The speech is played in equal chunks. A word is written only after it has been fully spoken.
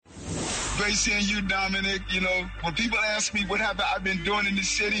great seeing you, Dominic. You know, when people ask me what have I been doing in this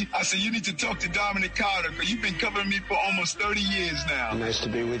city, I say, you need to talk to Dominic Carter, because you've been covering me for almost 30 years now. Nice to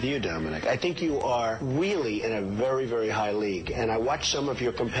be with you, Dominic. I think you are really in a very, very high league. And I watch some of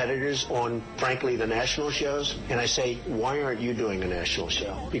your competitors on, frankly, the national shows, and I say, why aren't you doing a national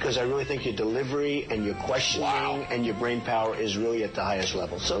show? Because I really think your delivery and your questioning and your brain power is really at the highest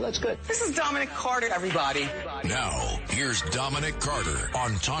level. So that's good. This is Dominic Carter, everybody. Now, here's Dominic Carter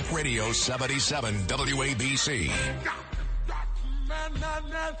on Talk Radio 77 WABC.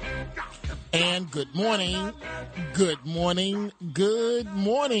 And good morning, good morning, good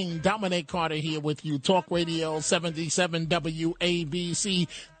morning. Dominic Carter here with you, Talk Radio 77 WABC.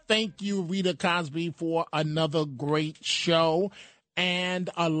 Thank you, Rita Cosby, for another great show. And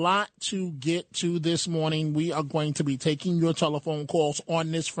a lot to get to this morning. We are going to be taking your telephone calls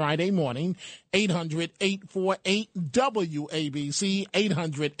on this Friday morning. 800-848-WABC,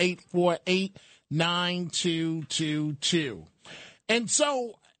 800-848-9222. And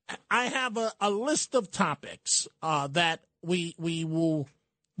so I have a list of topics that we will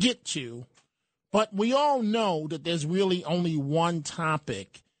get to. But we all know that there's really only one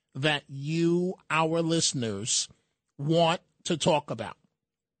topic that you, our listeners, want to talk about.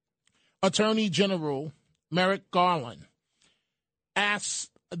 Attorney General Merrick Garland asked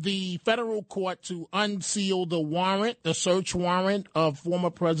the federal court to unseal the warrant, the search warrant of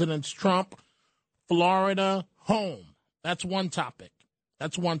former President Trump, Florida home. That's one topic.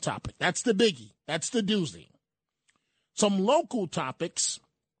 That's one topic. That's the biggie. That's the doozy. Some local topics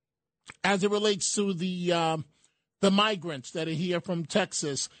as it relates to the migrants that are here from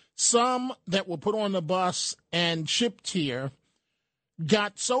Texas. Some that were put on the bus and shipped here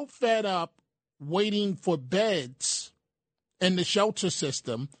got so fed up waiting for beds in the shelter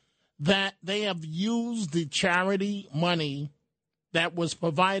system that they have used the charity money that was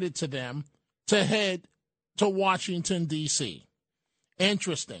provided to them to head to Washington, D.C.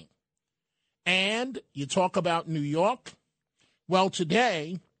 Interesting. And you talk about New York. Well,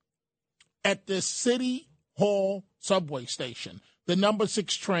 today at the City Hall subway station, the number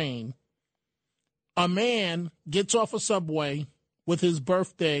 6 train, a man gets off a subway with his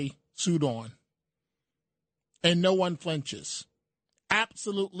birthday suit on, and no one flinches.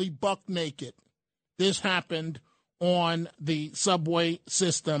 Absolutely buck naked. This happened on the subway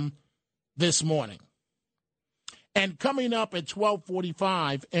system this morning. And coming up at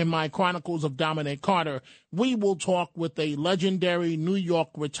 12:45 in my Chronicles of Dominic Carter, we will talk with a legendary New York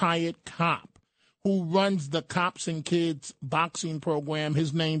retired cop who runs the Cops and Kids boxing program.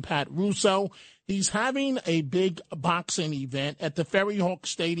 His name, Pat Russo. He's having a big boxing event at the Ferry Hawk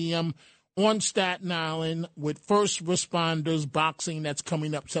Stadium on Staten Island with first responders boxing. That's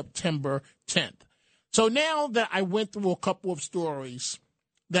coming up September 10th. So now that I went through a couple of stories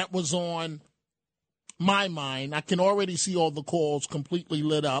that was on my mind, I can already see all the calls completely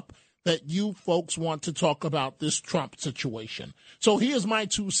lit up that you folks want to talk about this Trump situation. So here's my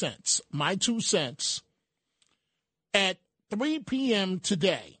 2 cents. My 2 cents. At 3 p.m.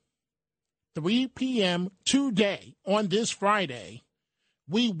 today, 3 p.m. today on this Friday,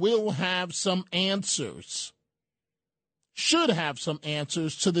 we will have some answers, should have some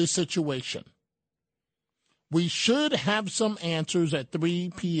answers to this situation. We should have some answers at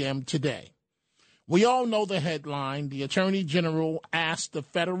 3 p.m. today. We all know the headline. The Attorney General asked the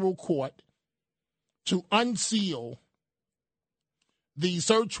federal court to unseal the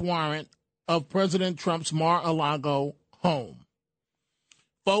search warrant of President Trump's Mar-a-Lago home.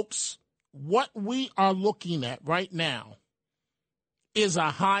 Folks, what we are looking at right now is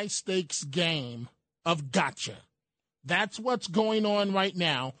a high-stakes game of gotcha. That's what's going on right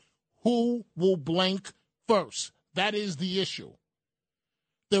now. Who will blink first? That is the issue.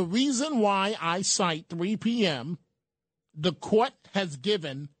 The reason why I cite 3 p.m., the court has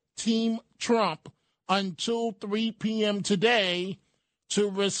given Team Trump until 3 p.m. today to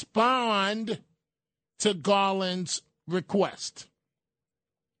respond to Garland's request.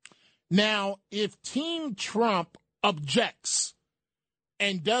 Now, if Team Trump objects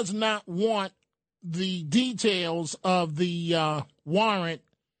and does not want the details of the warrant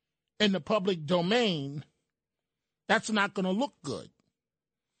in the public domain, that's not going to look good.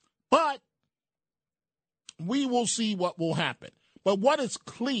 But we will see what will happen. But what is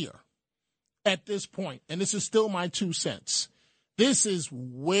clear at this point, and this is still my 2 cents, this is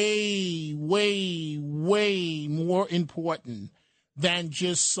way, way, way more important than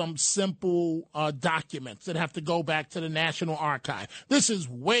just some simple documents that have to go back to the National Archive. This is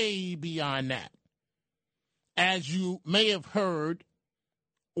way beyond that. As you may have heard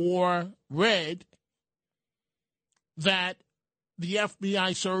or read, that the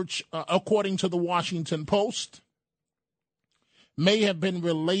FBI search, according to the Washington Post, may have been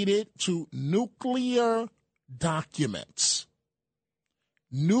related to nuclear documents.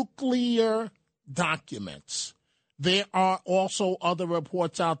 Nuclear documents. There are also other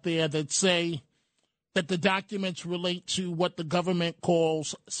reports out there that say that the documents relate to what the government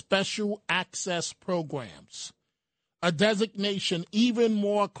calls special access programs, a designation even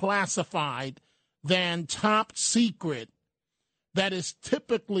more classified than top secret that is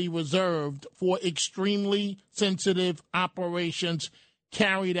typically reserved for extremely sensitive operations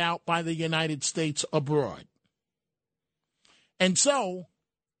carried out by the United States abroad. And so,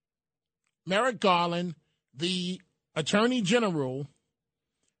 Merrick Garland, the Attorney General,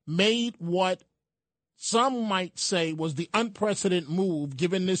 made what some might say was the unprecedented move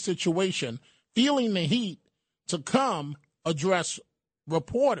given this situation, feeling the heat to come address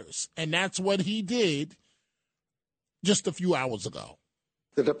reporters. And that's what he did just a few hours ago.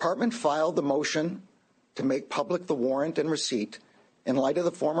 The department filed the motion to make public the warrant and receipt in light of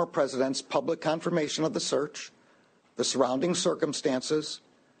the former president's public confirmation of the search, the surrounding circumstances,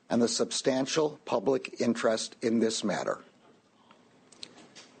 and the substantial public interest in this matter.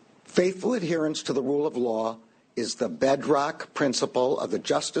 Faithful adherence to the rule of law is the bedrock principle of the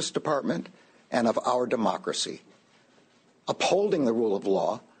Justice Department and of our democracy. Upholding the rule of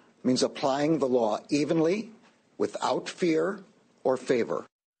law means applying the law evenly, without fear or favor.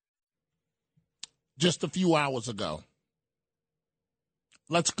 Just a few hours ago.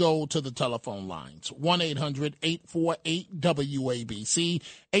 Let's go to the telephone lines. 1-800-848-WABC,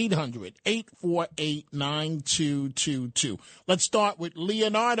 800-848-9222. Let's start with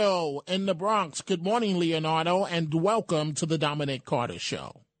Leonardo in the Bronx. Good morning, Leonardo, and welcome to the Dominic Carter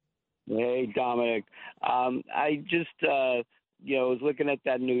Show. Hey, Dominic. I just, was looking at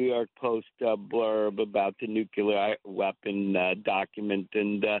that New York Post blurb about the nuclear weapon document,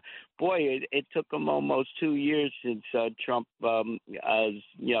 and it took them almost 2 years since Trump, the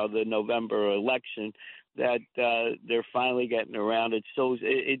November election, that they're finally getting around it. So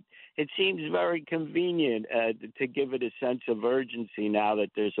it seems very convenient to give it a sense of urgency now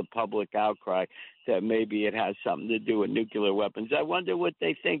that there's a public outcry that maybe it has something to do with nuclear weapons. I wonder what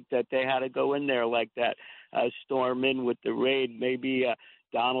they think, that they had to go in there like that, storm in with the raid. Maybe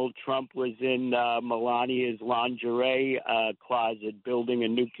Donald Trump was in Melania's lingerie closet building a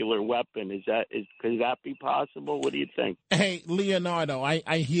nuclear weapon. Could that be possible? What do you think? Hey, Leonardo,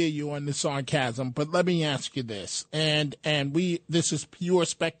 I hear you on the sarcasm, but let me ask you this, and this is pure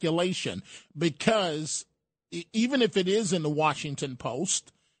speculation, because even if it is in the Washington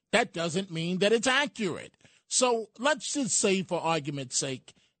Post, that doesn't mean that it's accurate. So let's just say, for argument's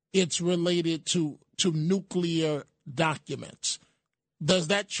sake, it's related to nuclear documents. Does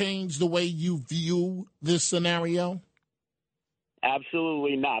that change the way you view this scenario?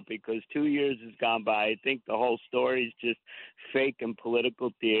 Absolutely not, because 2 years has gone by. I think the whole story is just fake and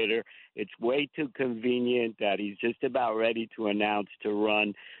political theater. It's way too convenient that he's just about ready to announce to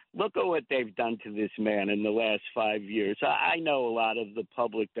run. Look at what they've done to this man in the last 5 years. I know a lot of the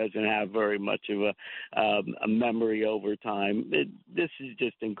public doesn't have very much of a memory over time. This is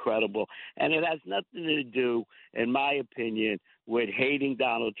just incredible. And it has nothing to do, in my opinion, with hating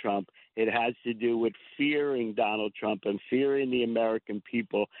Donald Trump. It has to do with fearing Donald Trump and fearing the American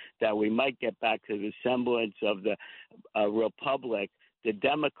people, that we might get back to the semblance of the republic, the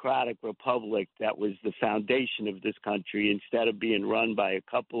democratic republic that was the foundation of this country, instead of being run by a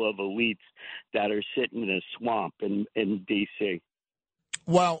couple of elites that are sitting in a swamp in D.C.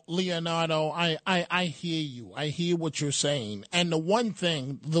 Well, Leonardo, I hear you. I hear what you're saying. And the one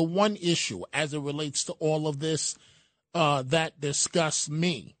issue as it relates to all of this that disgusts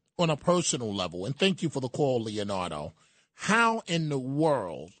me on a personal level, and thank you for the call, Leonardo, how in the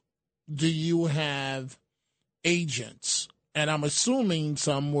world do you have agents, and I'm assuming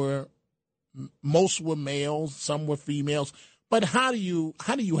most were males, some were females, but how do you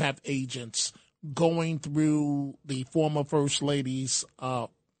have agents going through the former First Lady's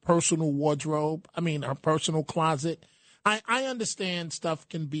personal wardrobe? I mean, her personal closet. I understand stuff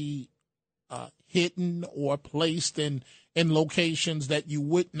can be hidden or placed in locations that you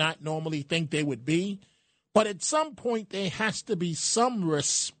would not normally think they would be. But at some point, there has to be some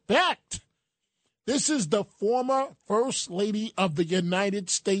respect. This is the former First Lady of the United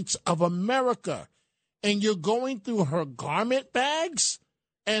States of America. And you're going through her garment bags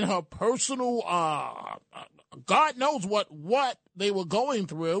and her personal, God knows what they were going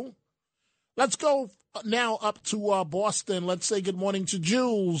through. Let's go now up to Boston. Let's say good morning to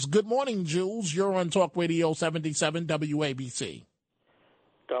Jules. Good morning, Jules. You're on Talk Radio 77 WABC.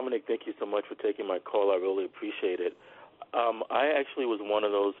 Dominic, thank you so much for taking my call. I really appreciate it. I actually was one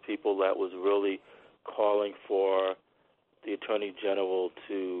of those people that was really calling for the Attorney General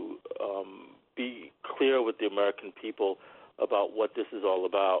to be clear with the American people about what this is all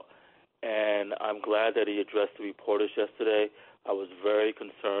about. And I'm glad that he addressed the reporters yesterday. I was very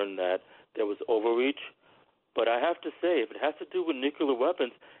concerned that there was overreach. But I have to say, if it has to do with nuclear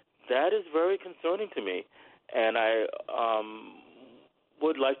weapons, that is very concerning to me. And I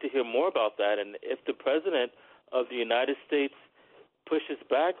would like to hear more about that. And if the President of the United States pushes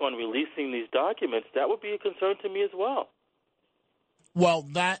back on releasing these documents, that would be a concern to me as well. Well,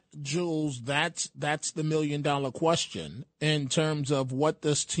 Jules, that's the million-dollar question in terms of what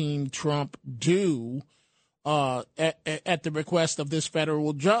does Team Trump do at the request of this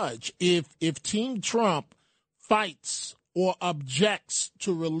federal judge. If Team Trump fights or objects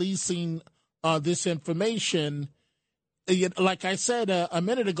to releasing this information, like I said a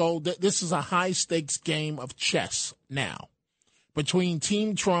minute ago, this is a high-stakes game of chess now between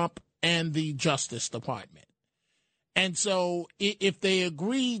Team Trump and the Justice Department. And so if they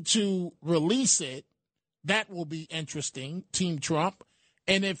agree to release it, that will be interesting, Team Trump.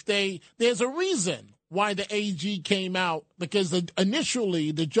 And if there's a reason why the AG came out, because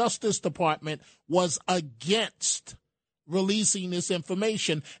initially the Justice Department was against releasing this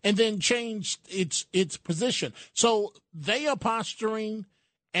information and then changed its position. So they are posturing,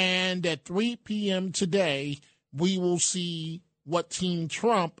 and at 3 p.m. today, we will see what Team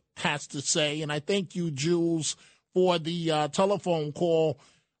Trump has to say. And I thank you, Jules, for the telephone call.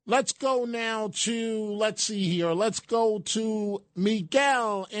 Let's go now to, let's go to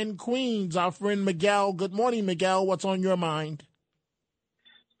Miguel in Queens, our friend Miguel. Good morning, Miguel. What's on your mind?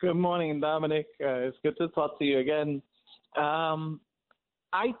 Good morning, Dominic. It's good to talk to you again.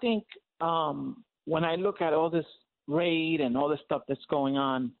 I think when I look at all this raid and all this stuff that's going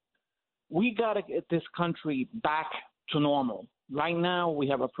on, we got to get this country back to normal. Right now, we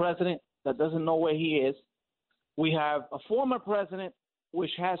have a president that doesn't know where he is. We have a former president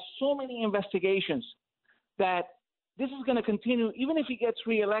which has so many investigations that this is going to continue. Even if he gets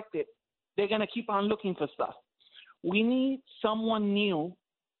reelected, they're going to keep on looking for stuff. We need someone new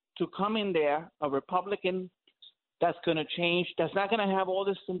to come in there, a Republican that's going to change, that's not going to have all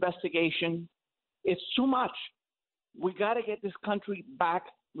this investigation. It's too much. We got to get this country back.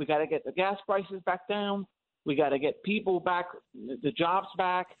 We got to get the gas prices back down. We got to get people back, the jobs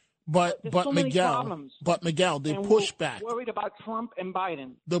back. But so Miguel, the pushback. We're worried about Trump and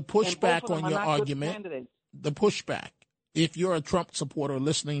Biden. The pushback on your argument. The pushback. If you're a Trump supporter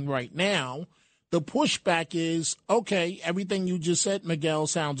listening right now, the pushback is, okay, everything you just said, Miguel,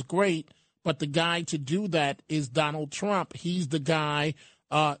 sounds great, but the guy to do that is Donald Trump. He's the guy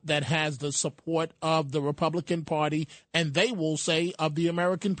that has the support of the Republican Party, and they will say of the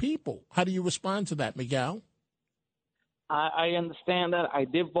American people. How do you respond to that, Miguel? I understand that. I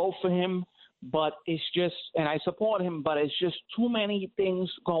did vote for him, but it's just, and I support him, but it's just too many things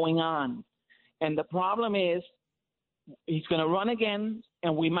going on. And the problem is he's going to run again,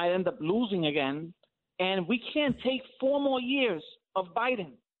 and we might end up losing again. And we can't take 4 more years of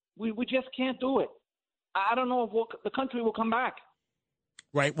Biden. We just can't do it. I don't know if the country will come back.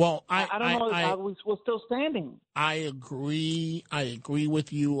 Right. Well, I don't know if we're still standing. I agree. I agree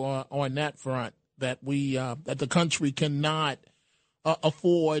with you on that front. That that the country cannot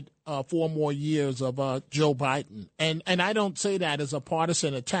afford 4 more years of Joe Biden, and I don't say that as a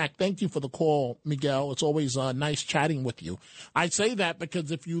partisan attack. Thank you for the call, Miguel. It's always nice chatting with you. I say that because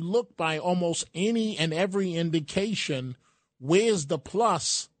if you look by almost any and every indication, where's the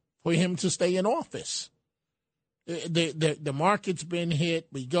plus for him to stay in office? The market's been hit.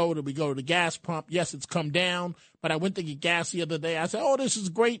 We go to the gas pump. Yes, it's come down, but I went to get gas the other day. I said, "Oh, this is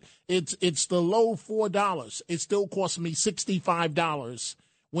great. It's the low $4. It still costs me $65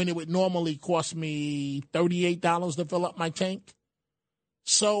 when it would normally cost me $38 to fill up my tank."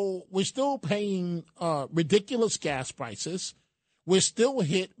 So we're still paying ridiculous gas prices. We're still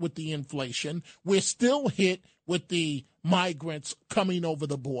hit with the inflation. We're still hit with the migrants coming over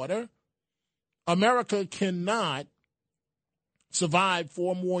the border. America cannot survive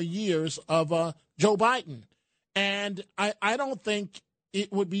 4 more years of Joe Biden. And I don't think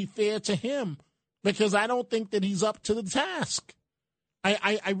it would be fair to him because I don't think that he's up to the task.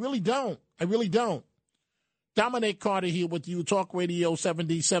 I really don't. I really don't. Dominic Carter here with you, Talk Radio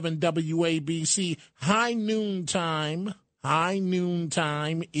 77 WABC. High noon time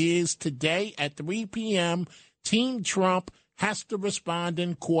is today at 3 p.m. Team Trump has to respond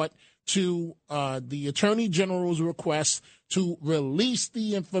in court to the Attorney General's request to release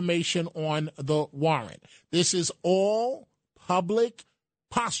the information on the warrant. This is all public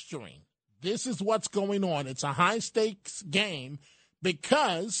posturing this is what's going on. It's a high-stakes game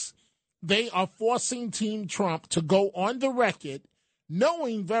because they are forcing Team Trump to go on the record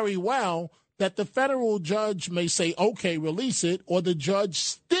knowing very well that the federal judge may say, okay, release it, or the judge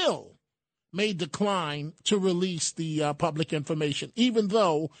still may decline to release the public information, even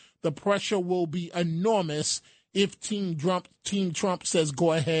though the pressure will be enormous if Team Trump says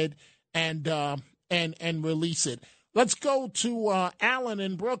go ahead and release it. Let's go to Alan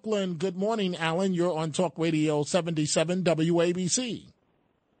in Brooklyn. Good morning, Alan. You're on Talk Radio 77 WABC.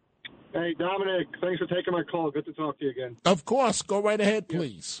 Hey, Dominic, thanks for taking my call. Good to talk to you again. Of course. Go right ahead,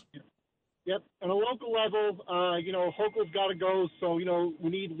 please. Yep. On a local level, Hochul's got to go, so, we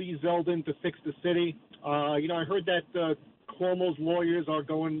need Lee Zeldin to fix the city. I heard that Cuomo's lawyers are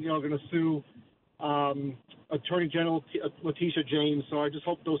going to sue Attorney General Letitia James, so I just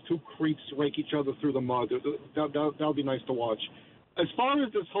hope those two creeps rake each other through the mud. That'll be nice to watch. As far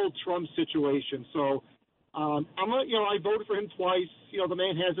as this whole Trump situation, so I voted for him twice. The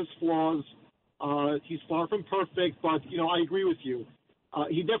man has his flaws. He's far from perfect, but, I agree with you.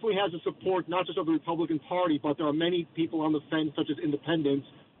 He definitely has the support not just of the Republican Party, but there are many people on the fence, such as independents,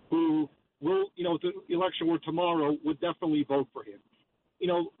 who will, if the election were tomorrow, would definitely vote for him.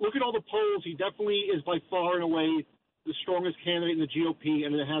 Look at all the polls. He definitely is by far and away the strongest candidate in the GOP,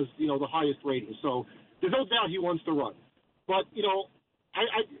 and it has, the highest rating. So there's no doubt he wants to run. But,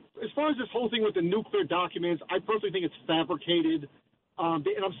 I as far as this whole thing with the nuclear documents, I personally think it's fabricated. And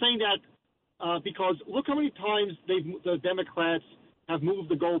I'm saying that because look how many times the Democrats have moved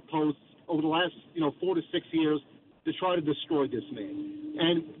the goalposts over the last, 4 to 6 years to try to destroy this man.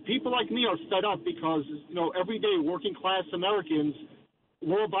 And people like me are fed up because, everyday working class Americans,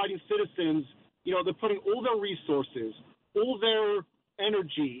 law-abiding citizens, they're putting all their resources, all their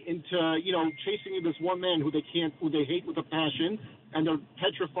energy into, chasing this one man who they hate with a passion, and they're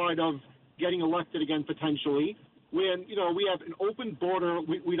petrified of getting elected again potentially. When, we have an open border,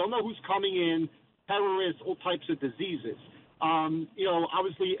 we don't know who's coming in, terrorists, all types of diseases.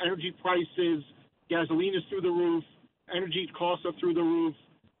 Obviously energy prices, gasoline is through the roof, energy costs are through the roof.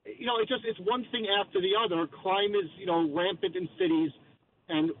 It's one thing after the other. Crime is, rampant in cities.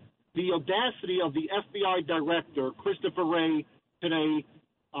 And the audacity of the FBI director, Christopher Wray, today,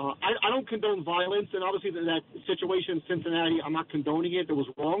 I don't condone violence. And obviously that situation in Cincinnati, I'm not condoning it. It was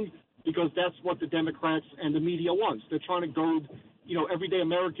wrong because that's what the Democrats and the media wants. They're trying to goad, everyday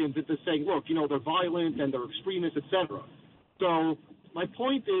Americans into saying, look, they're violent and they're extremists, etc. So my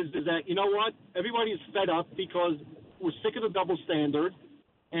point is that, what? Everybody is fed up because we're sick of the double standard.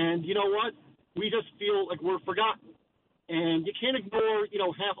 And you know what? We just feel like we're forgotten. And you can't ignore,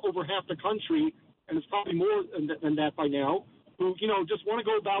 over half the country, and it's probably more than that by now, who, just want to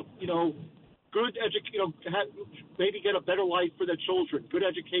go about, good maybe get a better life for their children, good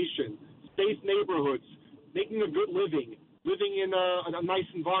education, safe neighborhoods, making a good living in a nice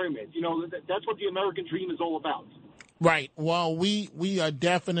environment. That's what the American dream is all about. Right. Well, we are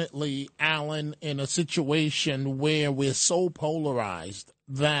definitely, Alan, in a situation where we're so polarized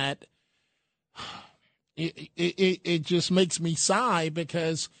that it just makes me sigh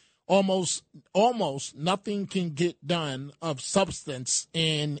because almost nothing can get done of substance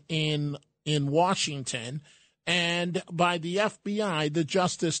in Washington. And by the FBI, the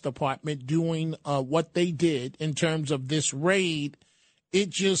Justice Department, doing what they did in terms of this raid, it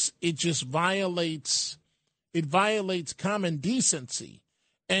just violates common decency.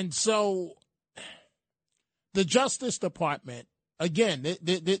 And so the Justice Department, again,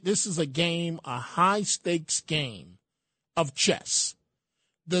 this is a high-stakes game of chess.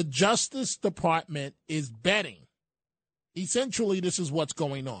 The Justice Department is betting. Essentially, this is what's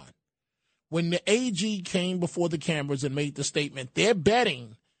going on. When the AG came before the cameras and made the statement, they're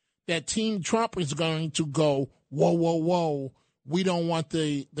betting that Team Trump is going to go, whoa, whoa, whoa, we don't want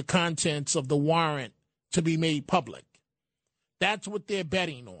the contents of the warrant to be made public. That's what they're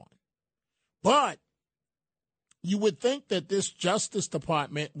betting on. But you would think that this Justice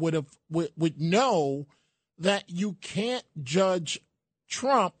Department would know that you can't judge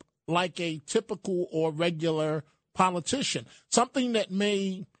Trump like a typical or regular politician. Something that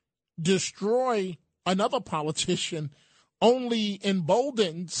may destroy another politician only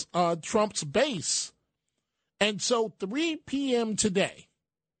emboldens Trump's base. And so 3 p.m. today,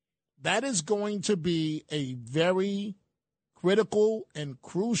 that is going to be a very critical and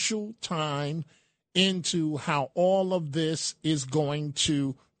crucial time into how all of this is going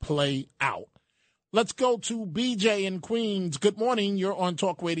to play out. Let's go to BJ in Queens. Good morning. You're on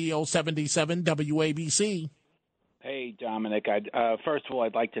Talk Radio 77 WABC. Hey, Dominic. First of all,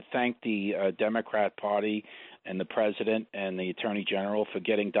 I'd like to thank the Democrat Party and the president and the attorney general for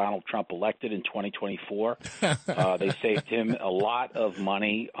getting Donald Trump elected in 2024. They saved him a lot of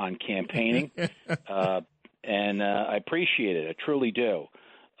money on campaigning, and I appreciate it. I truly do.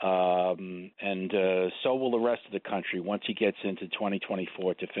 And so will the rest of the country once he gets into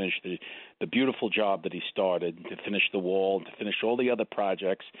 2024 to finish the beautiful job that he started, to finish the wall, to finish all the other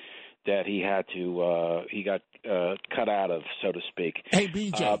projects that he got cut out of, so to speak. Hey,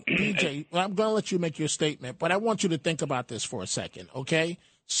 BJ, I'm going to let you make your statement, but I want you to think about this for a second, okay?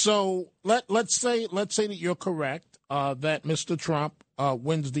 So let's say that you're correct, that Mr. Trump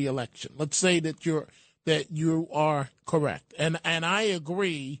wins the election. Let's say that you are correct, and I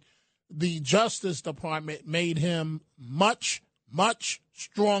agree. The Justice Department made him much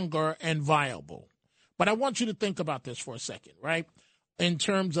stronger and viable. But I want you to think about this for a second, right? In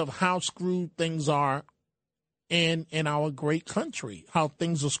terms of how screwed things are in our great country, how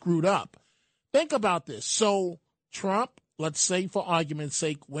things are screwed up. Think about this. So Trump, let's say for argument's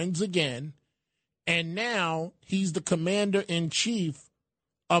sake, wins again, and now he's the commander-in-chief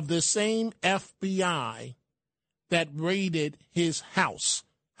of the same FBI that raided his house.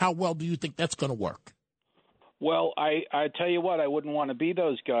 How well do you think that's going to work? Well, I tell you what, I wouldn't want to be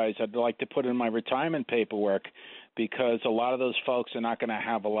those guys. I'd like to put in my retirement paperwork, because a lot of those folks are not going to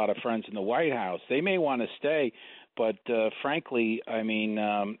have a lot of friends in the White House. They may want to stay, but frankly, I mean,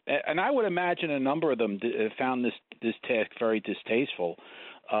 and I would imagine a number of them found this task very distasteful.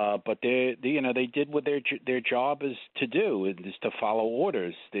 But they did what their job is to do, is to follow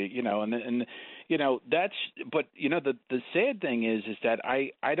orders. That's. But the sad thing is that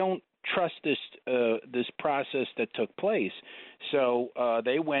I don't trust this process that took place. So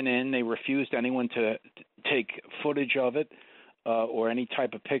they went in, they refused anyone to take footage of it or any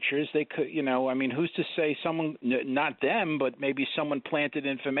type of pictures. They could, who's to say someone, not them, but maybe someone planted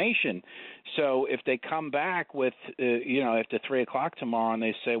information. So if they come back with, after 3:00 tomorrow, and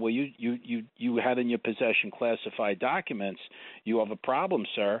they say, well, you had in your possession classified documents, you have a problem,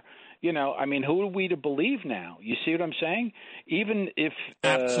 sir. Who are we to believe now? You see what I'm saying? Even if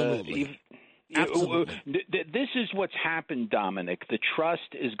absolutely. Absolutely. This is what's happened, Dominic. The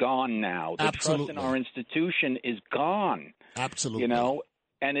trust is gone now. The Absolutely. trust in our institution is gone. Absolutely.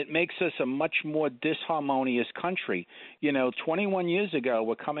 And it makes us a much more disharmonious country. 21 years ago,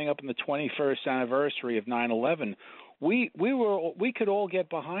 we're coming up on the 21st anniversary of 9/11. We could all get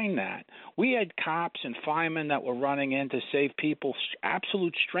behind that. We had cops and firemen that were running in to save people,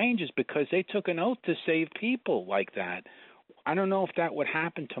 absolute strangers, because they took an oath to save people like that. I don't know if that would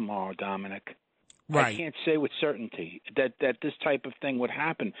happen tomorrow, Dominic. Right. I can't say with certainty that this type of thing would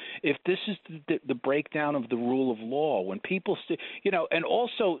happen. If this is the breakdown of the rule of law, when people and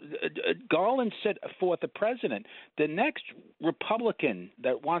also Garland set forth the president, the next Republican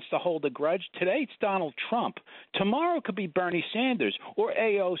that wants to hold a grudge, today it's Donald Trump. Tomorrow it could be Bernie Sanders or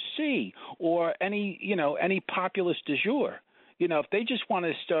AOC or any populist du jour. If they just want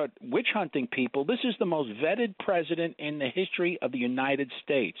to start witch hunting people, this is the most vetted president in the history of the United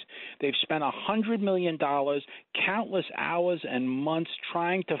States. They've spent $100 million, countless hours and months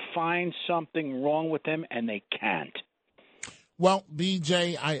trying to find something wrong with him, and they can't. Well,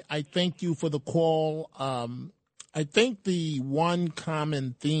 BJ, I thank you for the call. I think the one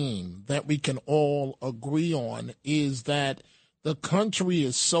common theme that we can all agree on is that the country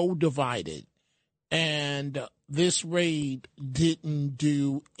is so divided, and this raid didn't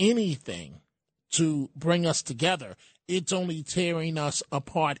do anything to bring us together. It's only tearing us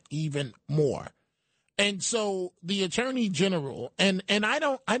apart even more. And so the Attorney General, and I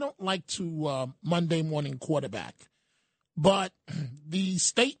don't like to Monday morning quarterback, but the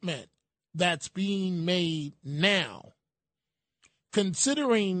statement that's being made now,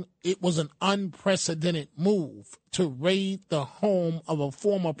 considering it was an unprecedented move to raid the home of a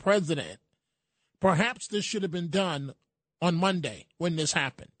former president, perhaps this should have been done on Monday when this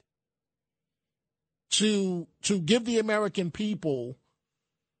happened. To give the American people,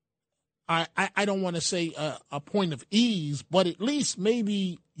 I don't want to say a point of ease, but at least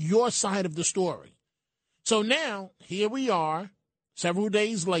maybe your side of the story. So now, here we are, several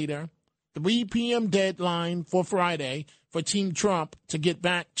days later, 3 p.m. deadline for Friday for Team Trump to get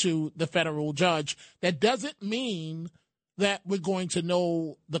back to the federal judge. That doesn't mean that we're going to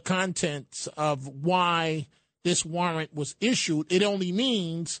know the contents of why this warrant was issued. It only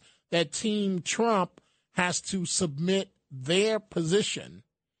means that Team Trump has to submit their position.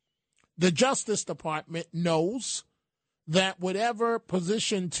 The Justice Department knows that whatever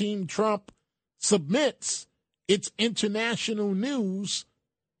position Team Trump submits, it's international news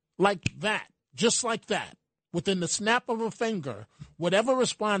like that, just like that. Within the snap of a finger, whatever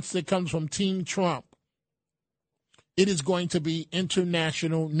response that comes from Team Trump it is going to be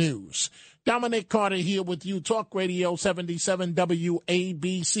international news. Dominic Carter here with you, Talk Radio 77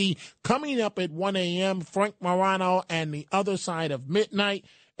 WABC. Coming up at 1 a.m., Frank Morano and the Other Side of Midnight.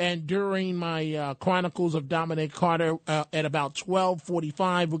 And during my Chronicles of Dominic Carter at about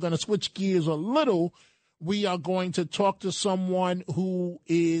 12:45, we're going to switch gears a little. We are going to talk to someone who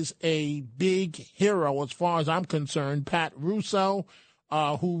is a big hero as far as I'm concerned, Pat Russo,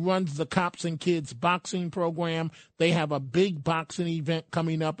 who runs the Cops and Kids boxing program. They have a big boxing event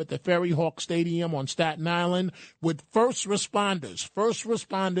coming up at the Ferry Hawk Stadium on Staten Island with first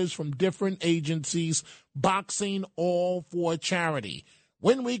responders from different agencies, boxing all for charity.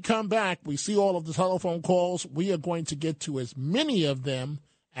 When we come back, we see all of the telephone calls. We are going to get to as many of them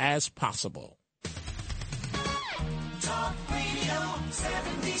as possible. Talk Radio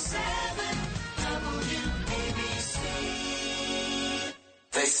 77 WABC.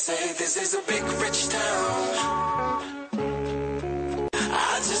 They say this is a big rich town.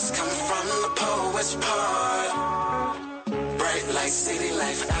 I just come from the poet's part. Bright light, city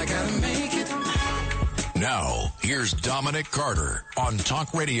life, I gotta make it. Now, here's Dominic Carter on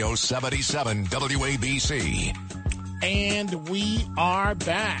Talk Radio 77 WABC. And we are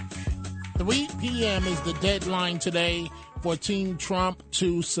back. 3 p.m. is the deadline today for Team Trump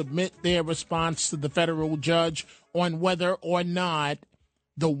to submit their response to the federal judge on whether or not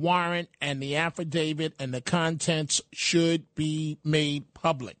the warrant and the affidavit and the contents should be made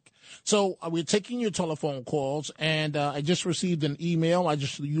public. So we're taking your telephone calls, and I just received an email. I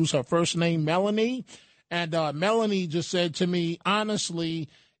just use her first name, Melanie. And Melanie just said to me, honestly,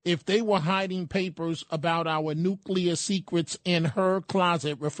 if they were hiding papers about our nuclear secrets in her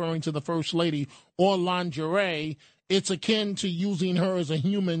closet, referring to the First Lady, or lingerie, it's akin to using her as a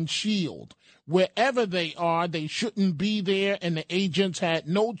human shield. Wherever they are, they shouldn't be there, and the agents had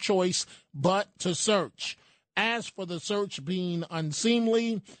no choice but to search. As for the search being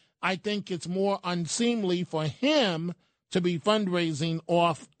unseemly, I think it's more unseemly for him to be fundraising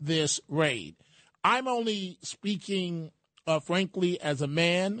off this raid. I'm only speaking, frankly, as a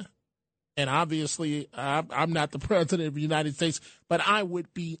man, and obviously I'm not the president of the United States, but I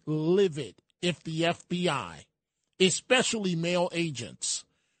would be livid if the FBI, especially male agents,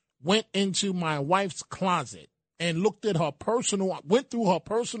 went into my wife's closet and looked at went through her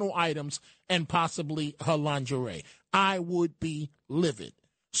personal items and possibly her lingerie. I would be livid.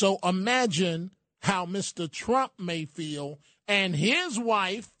 So imagine how Mr. Trump may feel, and his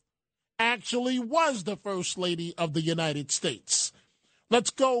wife actually was the First Lady of the United States. Let's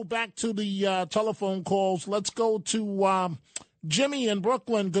go back to the telephone calls. Let's go to Jimmy in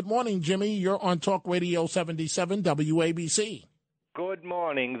Brooklyn. Good morning, Jimmy. You're on Talk Radio 77 WABC. Good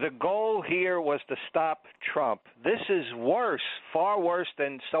morning. The goal here was to stop Trump. This is worse, far worse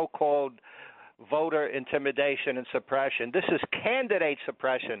than so-called voter intimidation and suppression. This is candidate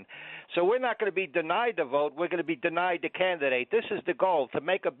suppression. So we're not going to be denied the vote. We're going to be denied the candidate. This is the goal, to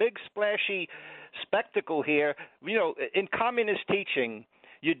make a big splashy spectacle here. You know, in communist teaching,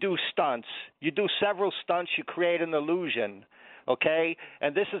 you do stunts. You do several stunts. You create an illusion, okay?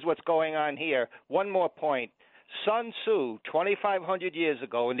 And this is what's going on here. One more point. Sun Tzu, 2,500 years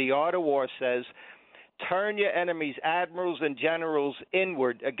ago, in The Art of War says, turn your enemies, admirals and generals,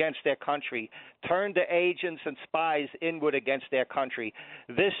 inward against their country. Turn the agents and spies inward against their country.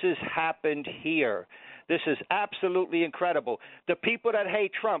 This has happened here. This is absolutely incredible. The people that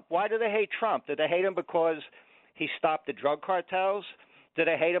hate Trump, why do they hate Trump? Did they hate him because he stopped the drug cartels? Did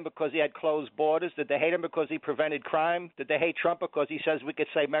they hate him because he had closed borders? Did they hate him because he prevented crime? Did they hate Trump because he says we could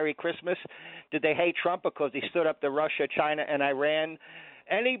say Merry Christmas? Did they hate Trump because he stood up to Russia, China, and Iran?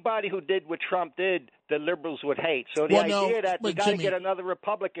 Anybody who did what Trump did, the liberals would hate. So the idea that we got to get another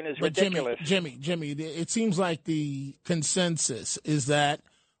Republican is ridiculous. Jimmy, it seems like the consensus is that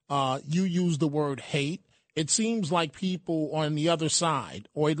you use the word hate. It seems like people on the other side,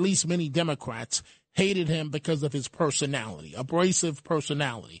 or at least many Democrats, hated him because of his personality, abrasive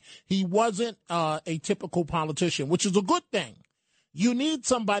personality. He wasn't a typical politician, which is a good thing. You need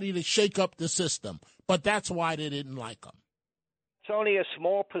somebody to shake up the system, but that's why they didn't like him. It's only a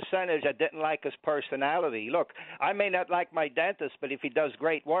small percentage that didn't like his personality. Look, I may not like my dentist, but if he does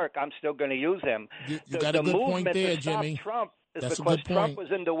great work, I'm still going to use him. You got a good point there, Jimmy. Trump is That's because a good point. Trump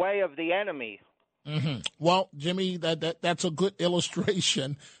was in the way of the enemy. Mm-hmm. Well, Jimmy, that's a good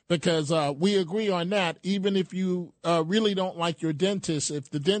illustration because we agree on that. Even if you really don't like your dentist,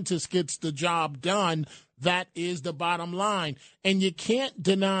 if the dentist gets the job done, that is the bottom line. And you can't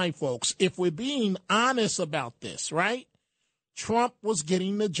deny, folks, if we're being honest about this, right? Trump was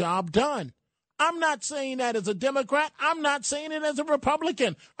getting the job done. I'm not saying that as a Democrat. I'm not saying it as a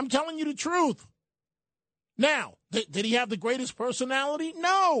Republican. I'm telling you the truth. Now, did he have the greatest personality?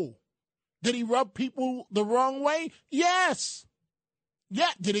 No. Did he rub people the wrong way? Yes.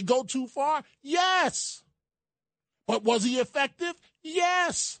 Yeah. Did it go too far? Yes. But was he effective?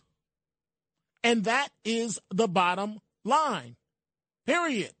 Yes. And that is the bottom line.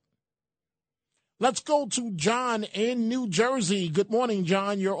 Period. Let's go to John in New Jersey. Good morning,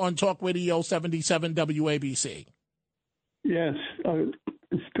 John. You're on Talk Radio 77 WABC. Yes,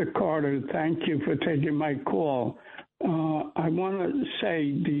 Mr. Carter, thank you for taking my call. I want to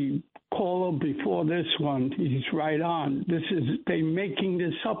say the caller before this one, he's right on. They making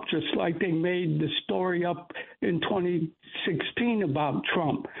this up just like they made the story up in 2016 about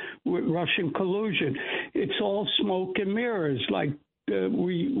Trump with Russian collusion. It's all smoke and mirrors, like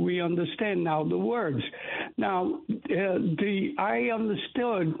we understand now the words. Now, I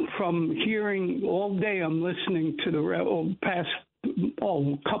understood from hearing all day, I'm listening to the past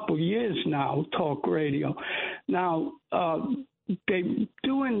couple years now, talk radio. Now, they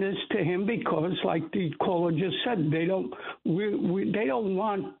doing this to him because, like the caller just said, they don't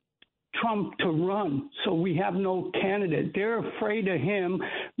want Trump to run, so we have no candidate. They're afraid of him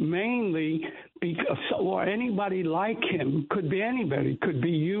mainly because, or anybody like him, could be anybody, could be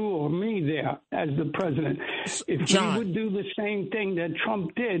you or me there as the president. If John, we would do the same thing that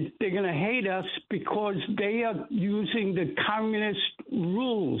Trump did, they're going to hate us because they are using the communist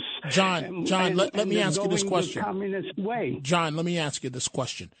rules. John, let me ask you this question. The communist way. John, let me ask you this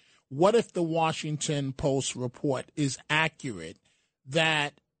question. What if the Washington Post report is accurate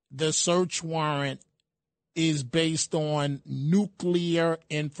that the search warrant is based on nuclear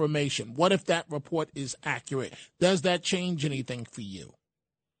information? What if that report is accurate? Does that change anything for you?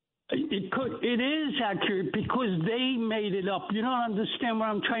 It could. It is accurate because they made it up. You don't understand what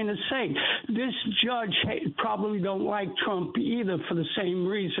I'm trying to say. This judge probably don't like Trump either for the same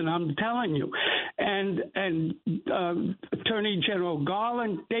reason I'm telling you. And Attorney General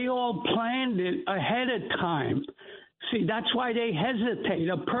Garland, they all planned it ahead of time. See, that's why they hesitate.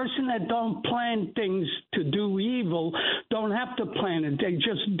 A person that don't plan things to do evil don't have to plan it. They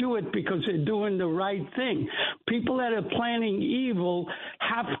just do it because they're doing the right thing. People that are planning evil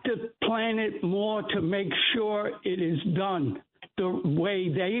have to plan it more to make sure it is done the way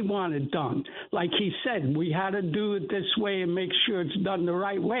they want it done. Like he said, we had to do it this way and make sure it's done the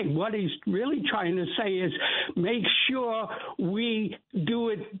right way. What he's really trying to say is make sure we do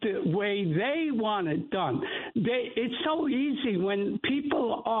it the way they want it done. It's so easy when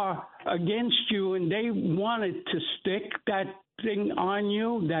people are against you and they want it to stick, that thing on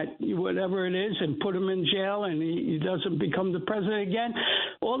you, that whatever it is, and put him in jail and he doesn't become the president again.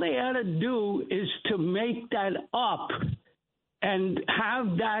 All they had to do is to make that up and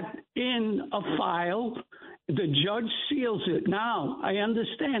have that in a file. The judge seals it. Now, I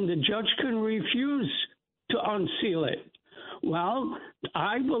understand the judge can refuse to unseal it. Well,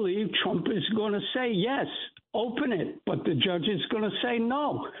 I believe Trump is going to say yes, open it, but the judge is going to say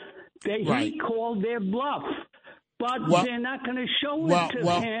no. He called their bluff. But they're not going to show it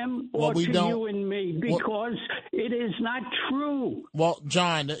to him or to you and me because it is not true. Well,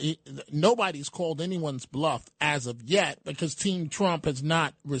 John, nobody's called anyone's bluff as of yet because Team Trump has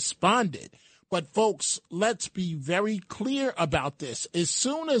not responded. But, folks, let's be very clear about this. As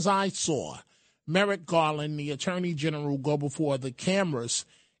soon as I saw Merrick Garland, the Attorney General, go before the cameras,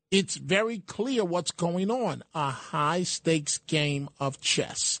 it's very clear what's going on, a high-stakes game of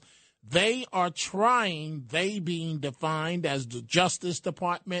chess. They are trying, they being defined as the Justice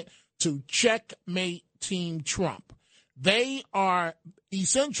Department, to checkmate Team Trump. They are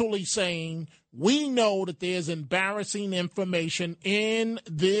essentially saying, we know that there's embarrassing information in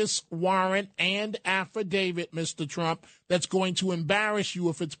this warrant and affidavit, Mr. Trump, that's going to embarrass you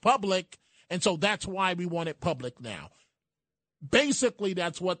if it's public, and so that's why we want it public now. Basically,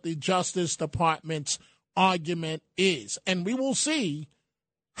 that's what the Justice Department's argument is, and we will see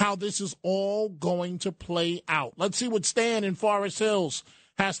how this is all going to play out. Let's see what Stan in Forest Hills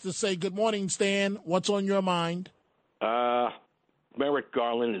has to say. Good morning, Stan. What's on your mind? Merrick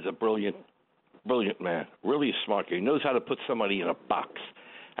Garland is a brilliant man, really smart. He knows how to put somebody in a box,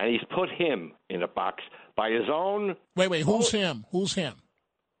 and he's put him in a box by his own. Wait, who's him? Who's him?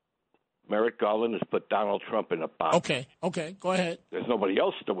 Merrick Garland has put Donald Trump in a box. Okay, go ahead. There's nobody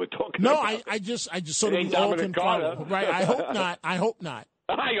else that we're talking about. No, I just sort of all can follow. Right, I hope not. I hope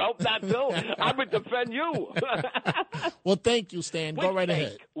not, too. I would defend you. Well, thank you, Stan. Go right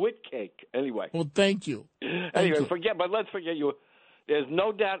ahead. With cake. Anyway. Well, thank you. Anyway, let's forget you. There's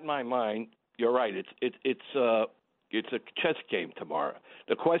no doubt in my mind. You're right. It's a chess game tomorrow.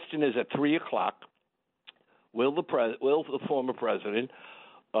 The question is at 3:00. Will the former president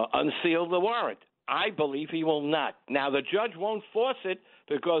unseal the warrant? I believe he will not. Now, the judge won't force it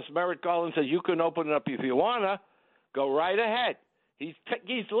because Merrick Garland says you can open it up if you want to. Go right ahead. He's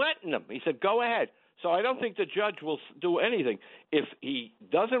letting them. He said, go ahead. So I don't think the judge will do anything. If he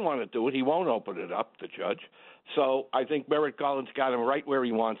doesn't want to do it, he won't open it up, the judge. So I think Merrick Garland's got him right where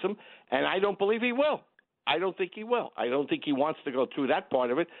he wants him, and I don't believe he will. I don't think he will. I don't think he wants to go through that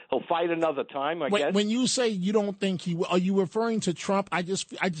part of it. He'll fight another time, I guess. When you say you don't think he will, are you referring to Trump? I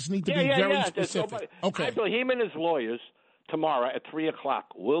just need to be very specific. Okay. I believe him and his lawyers tomorrow at 3:00.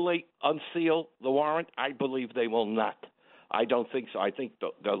 Will they unseal the warrant? I believe they will not. I don't think so. I think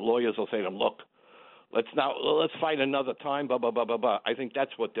the lawyers will say to them, look, let's fight another time, blah, blah, blah, blah, blah. I think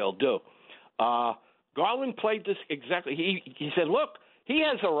that's what they'll do. Garland played this exactly. He said, look, he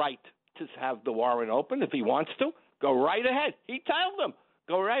has a right to have the warrant open if he wants to. Go right ahead. He told them,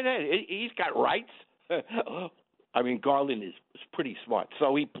 go right ahead. He's got rights. I mean, Garland is pretty smart.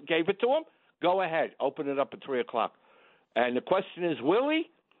 So he gave it to him. Go ahead. Open it up at 3:00. And the question is, will he?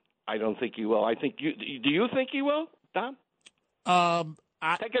 I don't think he will. Do you think he will, Tom?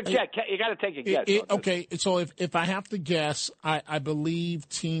 Take a guess. You got to take a guess. Okay, so if I have to guess, I believe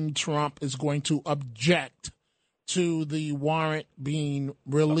Team Trump is going to object to the warrant being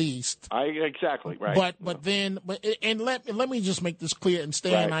released. Exactly right. But let me just make this clear. And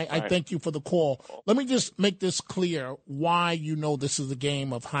Stan, I thank you for the call. Let me just make this clear why you know this is a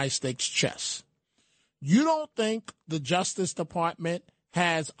game of high stakes chess. You don't think the Justice Department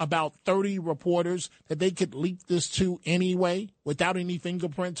has about 30 reporters that they could leak this to anyway without any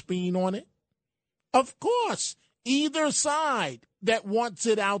fingerprints being on it? Of course, either side that wants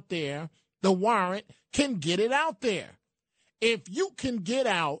it out there, the warrant, can get it out there. If you can get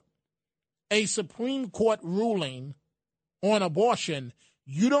out a Supreme Court ruling on abortion,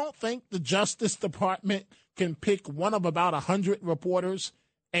 you don't think the Justice Department can pick one of about 100 reporters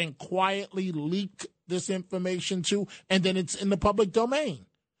and quietly leak this information to, and then it's in the public domain?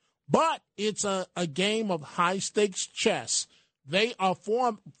 But it's a game of high-stakes chess. They are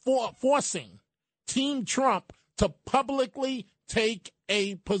forcing Team Trump to publicly take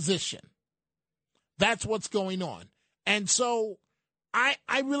a position. That's what's going on. And so I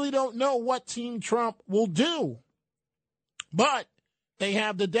really don't know what Team Trump will do. But they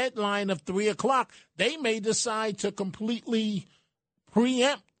have the deadline of 3:00. They may decide to completely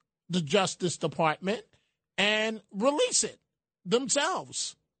preempt the Justice Department and release it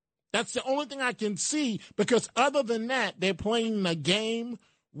themselves. That's the only thing I can see, because other than that, they're playing a game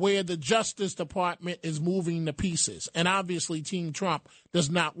where the Justice Department is moving the pieces. And obviously Team Trump does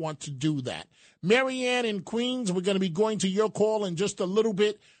not want to do that. Marianne in Queens, we're going to be going to your call in just a little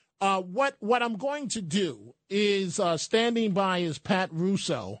bit. What I'm going to do is standing by is Pat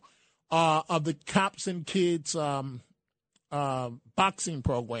Russo of the Cops and Kids boxing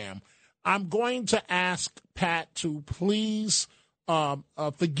program. I'm going to ask Pat to please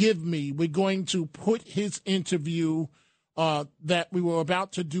forgive me. We're going to put his interview that we were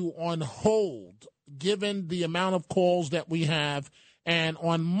about to do on hold, given the amount of calls that we have. And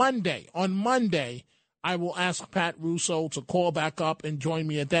on Monday, I will ask Pat Russo to call back up and join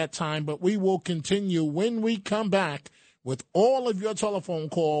me at that time. But we will continue when we come back with all of your telephone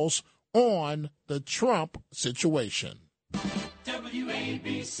calls on the Trump situation.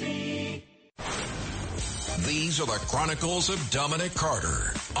 WABC. These are the Chronicles of Dominic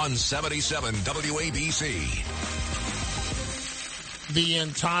Carter on 77 WABC. The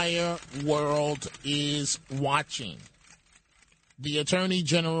entire world is watching. The Attorney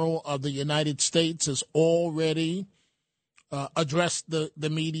General of the United States has already addressed the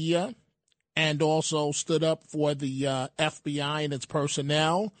media and also stood up for the FBI and its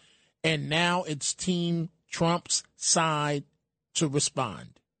personnel. And now it's Team Trump's side to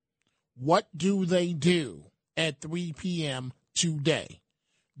respond. What do they do at 3 p.m. today?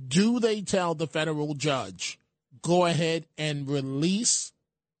 Do they tell the federal judge, go ahead and release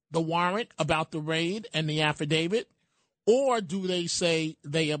the warrant about the raid and the affidavit? Or do they say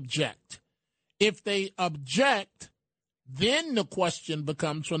they object? If they object, then the question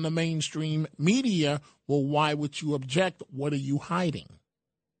becomes from the mainstream media, well, why would you object? What are you hiding?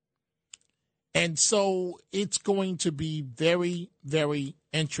 And so it's going to be very, very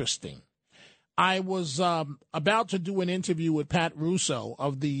interesting. I was about to do an interview with Pat Russo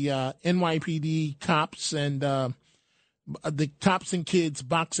of the NYPD cops and the Cops and Kids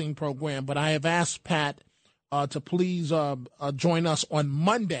boxing program, but I have asked Pat to please join us on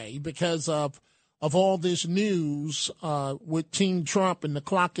Monday because of all this news with Team Trump, and the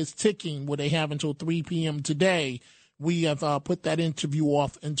clock is ticking where they have until 3 p.m. today. We have put that interview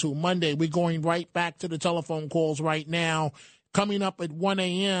off until Monday. We're going right back to the telephone calls right now. Coming up at 1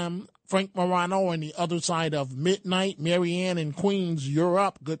 a.m. Frank Morano on the other side of midnight. Marianne in Queens, you're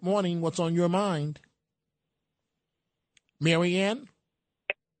up. Good morning. What's on your mind? Marianne?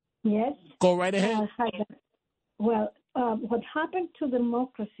 Yes. Go right ahead. Well, what happened to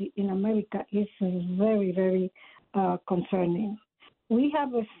democracy in America is very, very concerning. We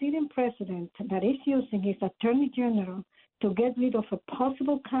have a sitting president that is using his attorney general to get rid of a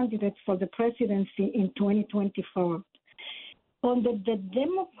possible candidate for the presidency in 2024. Under the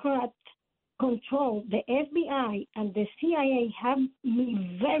Democrat control, the FBI and the CIA have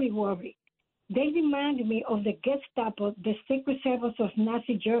me very worried. They remind me of the Gestapo, the secret service of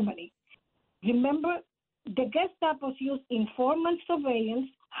Nazi Germany. Remember, the Gestapo used informant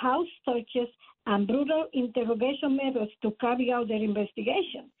surveillance, house searches, and brutal interrogation methods to carry out their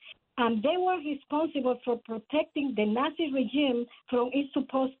investigation. And they were responsible for protecting the Nazi regime from its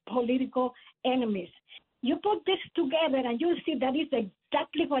supposed political enemies. You put this together and you see that is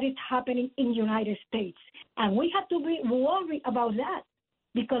exactly what is happening in the United States. And we have to be worried about that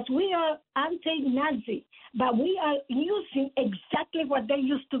because we are anti-Nazi, but we are using exactly what they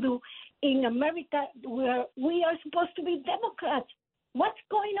used to do in America, where we are supposed to be Democrats. What's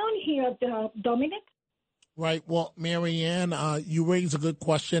going on here, Dominic? Right. Well, Marianne, you raise a good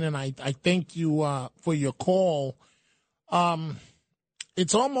question, and I thank you for your call.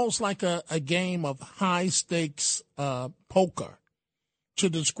 It's almost like a game of high-stakes poker to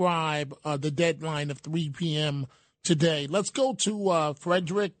describe the deadline of 3 p.m. today. Let's go to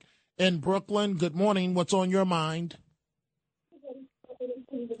Frederick in Brooklyn. Good morning. What's on your mind?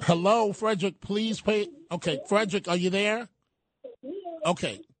 Hello, Frederick. Please pay. Okay, Frederick, are you there?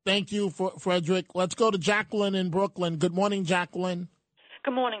 Okay. Thank you, Frederick. Let's go to Jacqueline in Brooklyn. Good morning, Jacqueline.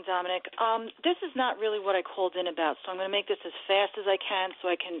 Good morning, Dominic. This is not really what I called in about, so I'm going to make this as fast as I can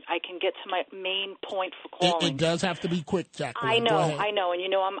so I can get to my main point for calling. It does have to be quick, Jacqueline. I know, and you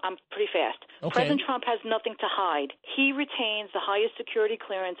know I'm pretty fast. Okay. President Trump has nothing to hide. He retains the highest security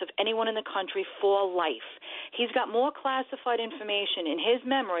clearance of anyone in the country for life. He's got more classified information in his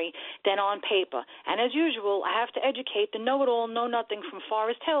memory than on paper. And as usual, I have to educate the know-it-all, know-nothing from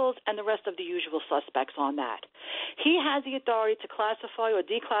Forest Hills and the rest of the usual suspects on that. He has the authority to classify or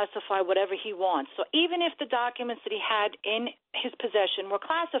declassify whatever he wants. So even if the documents that he had in his possession were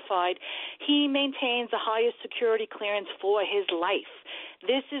classified, he maintains the highest security clearance for his life.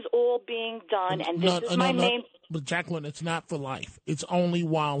 This is all being done, and this is my main... But, Jacqueline, it's not for life. It's only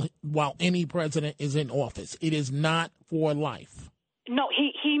while any president is in office. It is not for life. No,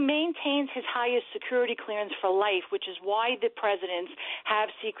 he maintains his highest security clearance for life, which is why the presidents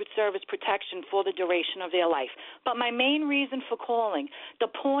have Secret Service protection for the duration of their life. But my main reason for calling, the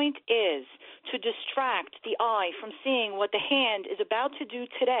point is to distract the eye from seeing what the hand is about to do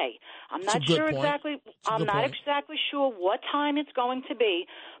today. I'm not sure exactly what time it's going to be,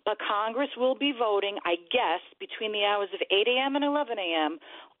 but Congress will be voting, I guess, between the hours of 8 a.m. and 11 a.m.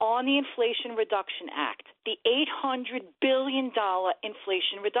 on the Inflation Reduction Act, the $800 billion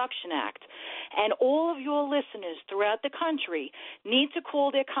Inflation Reduction Act. And all of your listeners throughout the country need to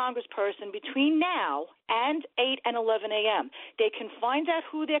call their congressperson between now and 8 and 11 a.m. They can find out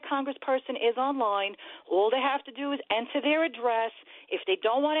who their congressperson is online. All they have to do is enter their address. If they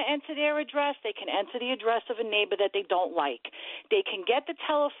don't want to enter their address, they can enter the address of a neighbor that they don't like. They can get the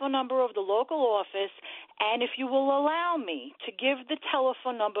telephone number of the local office, and if you will allow me to give the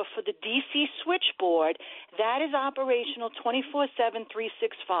telephone number for the D.C. switchboard, that is operational 24/7,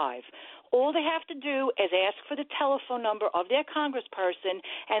 365. All they have to do is ask for the telephone number of their congressperson,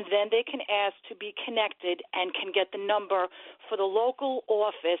 and then they can ask to be connected and can get the number for the local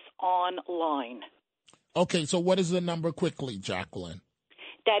office online. Okay, so what is the number quickly, Jacqueline?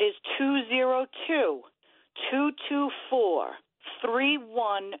 That is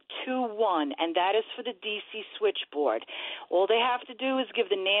 202-224-3121, and that is for the D.C. switchboard. All they have to do is give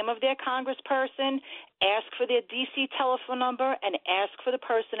the name of their congressperson, ask for their D.C. telephone number, and ask for the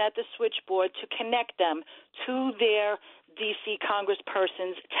person at the switchboard to connect them to their D.C.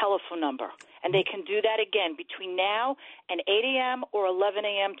 congressperson's telephone number. And they can do that again between now and 8 a.m. or 11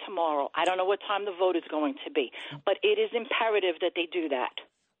 a.m. tomorrow. I don't know what time the vote is going to be, but it is imperative that they do that.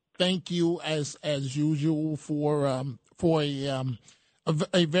 Thank you, as usual, for a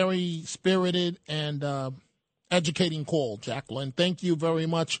very spirited and educating call, Jacqueline. Thank you very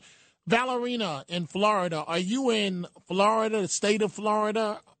much. Valerina in Florida. Are you in Florida, the state of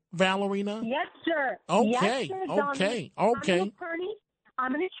Florida, Valerina? Yes, sir. Okay, yes, sir, okay.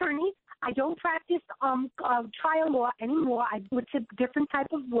 I'm an attorney. I don't practice trial law anymore. I do a different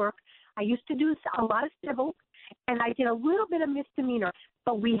type of work. I used to do a lot of civil, and I did a little bit of misdemeanor.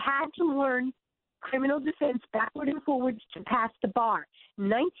 But we had to learn criminal defense backward and forwards to pass the bar.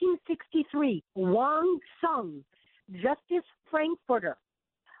 1963, Wang Sung, Justice Frankfurter,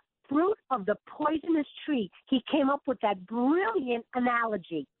 fruit of the poisonous tree. He came up with that brilliant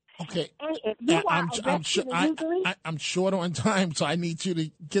analogy. Okay, and if you I'm short on time, so I need you to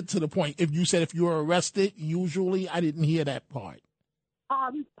get to the point. If you said if you were arrested, usually I didn't hear that part.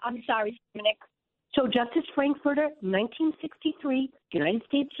 I'm sorry, Dominic. So Justice Frankfurter, 1963, United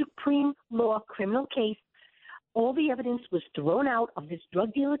States Supreme Law criminal case. All the evidence was thrown out of this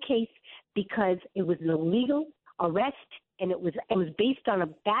drug dealer case because it was an illegal arrest and it was based on a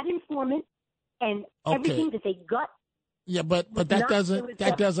bad informant and everything that they got. Yeah, but that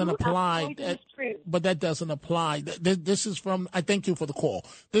doesn't apply. But that doesn't apply. This is from. I thank you for the call.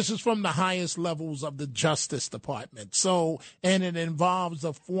 This is from the highest levels of the Justice Department. So, and it involves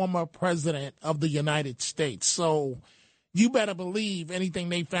a former president of the United States. So, you better believe anything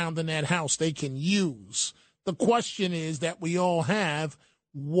they found in that house they can use. The question is that we all have: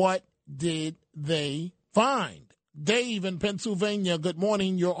 what did they find? Dave in Pennsylvania. Good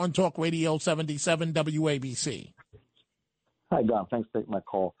morning. You're on Talk Radio 77 WABC. Hi, Dom. Thanks for taking my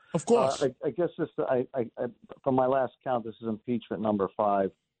call. Of course. I guess from my last count, this is impeachment number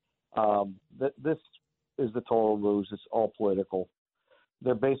 5. This is the total ruse. It's all political.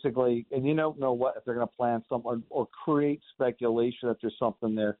 They're basically, and you don't know what if they're going to plan something or create speculation that there's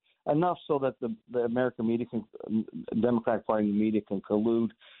something there enough so that the American media, Democratic Party media, can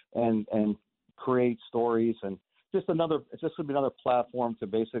collude and create stories and just would be another platform to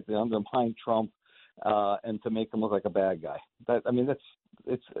basically undermine Trump. And to make him look like a bad guy. That's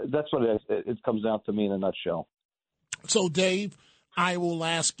what it comes down to me in a nutshell. So, Dave, I will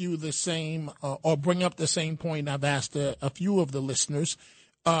ask you the same or bring up the same point I've asked a few of the listeners.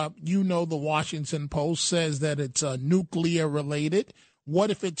 The Washington Post says that it's nuclear related. What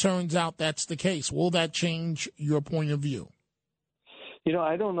if it turns out that's the case? Will that change your point of view?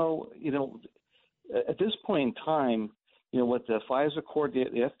 I don't know. At this point in time, with the FISA court,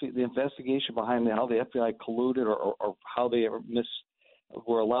 the investigation behind how the FBI colluded or how they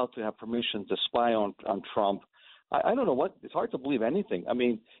were allowed to have permission to spy on Trump, I don't know what. It's hard to believe anything. I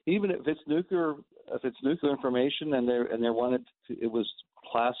mean, even if it's nuclear information and they wanted it was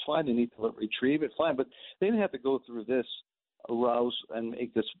classified, they need to retrieve it. Fine, but they didn't have to go through this arouse and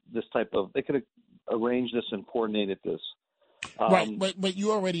make this type of. They could have arranged this and coordinated this. Right, but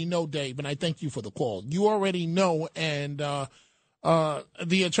you already know, Dave, and I thank you for the call. You already know, and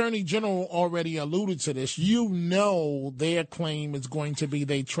the Attorney General already alluded to this. Their claim is going to be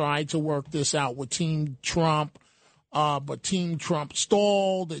they tried to work this out with Team Trump, but Team Trump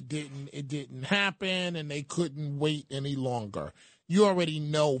stalled. It didn't happen, and they couldn't wait any longer. You already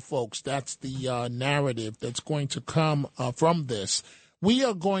know, folks, that's the narrative that's going to come from this. We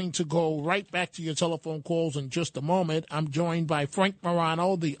are going to go right back to your telephone calls in just a moment. I'm joined by Frank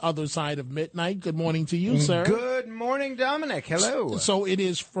Morano, the other side of midnight. Good morning to you, sir. Good morning, Dominic. Hello. So it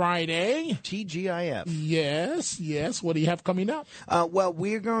is Friday. TGIF. Yes. What do you have coming up? Well,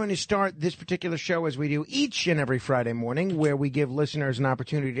 we're going to start this particular show as we do each and every Friday morning, where we give listeners an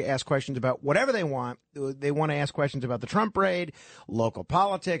opportunity to ask questions about whatever they want. They want to ask questions about the Trump raid, local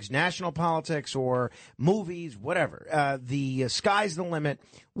politics, national politics, or movies, whatever. The sky's the limit.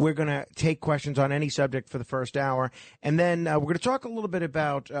 We're going to take questions on any subject for the first hour. And then we're going to talk a little bit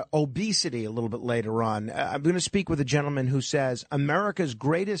about obesity a little bit later on. I'm going to speak with a gentleman who says America's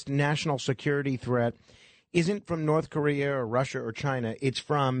greatest national security threat isn't from North Korea or Russia or China. It's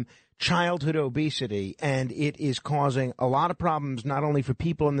from childhood obesity, and it is causing a lot of problems not only for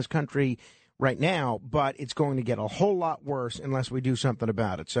people in this country right now, but it's going to get a whole lot worse unless we do something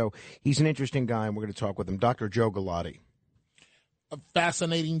about it. So he's an interesting guy, and we're going to talk with him. Dr. Joe Galati. A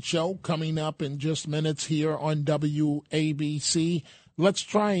fascinating show coming up in just minutes here on WABC. Let's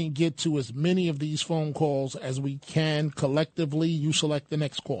try and get to as many of these phone calls as we can collectively. You select the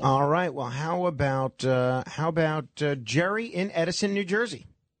next call. All right. Well, how about Jerry in Edison, New Jersey?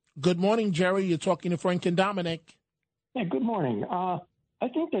 Good morning, Jerry. You're talking to Frank and Dominic. Yeah, good morning. I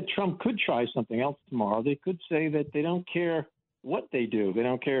think that Trump could try something else tomorrow. They could say that they don't care what they do. They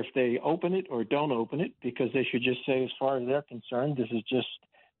don't care if they open it or don't open it, because they should just say, as far as they're concerned, this is just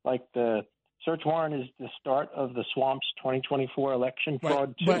like the search warrant is the start of the Swamp's 2024 election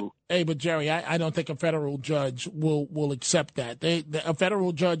fraud, too. But Jerry, I don't think a federal judge will accept that. A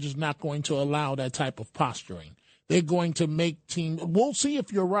federal judge is not going to allow that type of posturing. They're going to make we'll see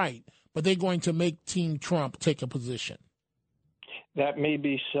if you're right, but they're going to make Team Trump take a position. That may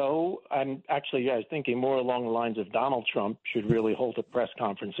be so. I'm actually, thinking more along the lines of Donald Trump should really hold a press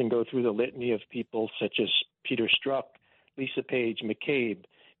conference and go through the litany of people such as Peter Strzok, Lisa Page, McCabe,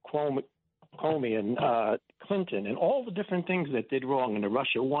 Cuomo, Comey and Clinton and all the different things that did wrong in the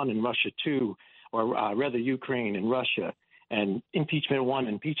Russia 1 and Russia 2, or rather Ukraine and Russia, and impeachment 1,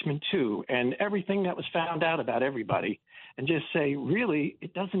 impeachment 2, and everything that was found out about everybody, and just say, really,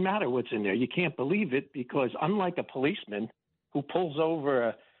 it doesn't matter what's in there. You can't believe it because unlike a policeman who pulls over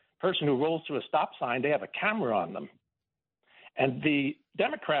a person who rolls through a stop sign, they have a camera on them. And the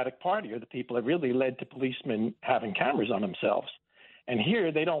Democratic Party are the people that really led to policemen having cameras on themselves. And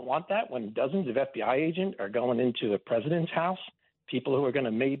here they don't want that when dozens of FBI agents are going into the president's house, people who are going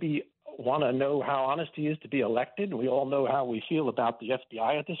to maybe want to know how honest he is to be elected. And we all know how we feel about the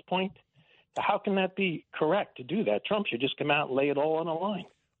FBI at this point. How can that be correct to do that? Trump should just come out and lay it all on the line.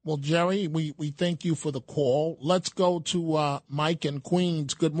 Well, Jerry, we thank you for the call. Let's go to Mike in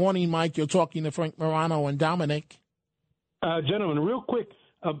Queens. Good morning, Mike. You're talking to Frank Morano and Dominic. Gentlemen, real quick,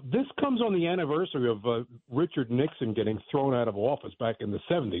 this comes on the anniversary of Richard Nixon getting thrown out of office back in the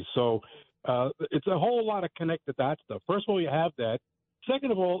 70s. So it's a whole lot of connected that stuff. First of all, you have that.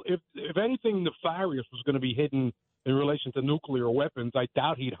 Second of all, if anything nefarious was going to be hidden in relation to nuclear weapons, I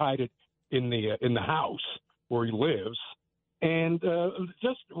doubt he'd hide it in the house where he lives. And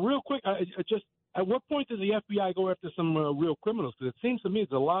just real quick, just at what point does the FBI go after some real criminals? Because it seems to me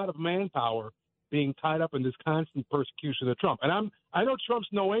there's a lot of manpower being tied up in this constant persecution of Trump. And I know Trump's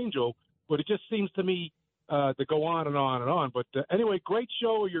no angel, but it just seems to me to go on and on and on. But anyway, great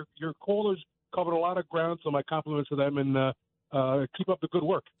show. Your callers covered a lot of ground, so my compliments to them, and keep up the good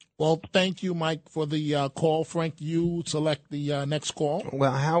work. Well, thank you, Mike, for the call. Frank, you select the next call.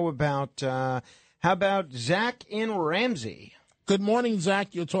 Well, how about Zach in Ramsey? Good morning,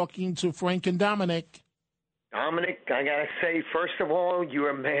 Zach. You're talking to Frank and Dominic. Dominic, I got to say, first of all, you're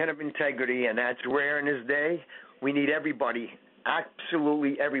a man of integrity, and that's rare in this day. We need everybody,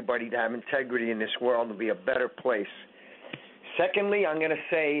 absolutely everybody, to have integrity in this world to be a better place. Secondly, I'm going to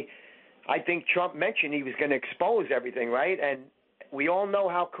say, I think Trump mentioned he was going to expose everything, right? And we all know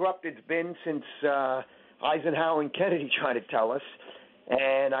how corrupt it's been since Eisenhower and Kennedy tried to tell us.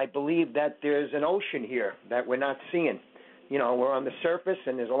 And I believe that there's an ocean here that we're not seeing. You know, we're on the surface,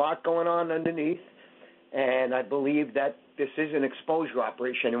 and there's a lot going on underneath. And I believe that this is an exposure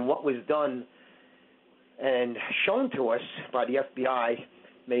operation. And what was done and shown to us by the FBI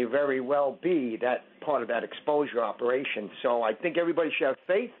may very well be that part of that exposure operation. So I think everybody should have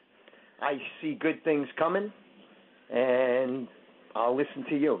faith. I see good things coming, and I'll listen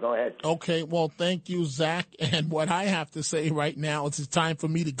to you. Go ahead. Okay, well, thank you, Zach. And what I have to say right now is it's time for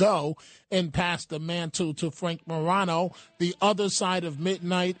me to go and pass the mantle to Frank Morano. The other side of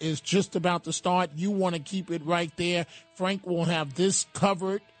midnight is just about to start. You want to keep it right there. Frank will have this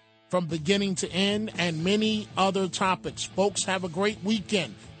covered from beginning to end and many other topics. Folks, have a great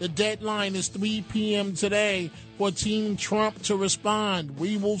weekend. The deadline is 3 p.m. today for Team Trump to respond.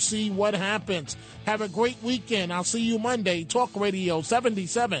 We will see what happens. Have a great weekend. I'll see you Monday. Talk Radio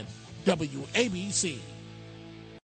 77 WABC.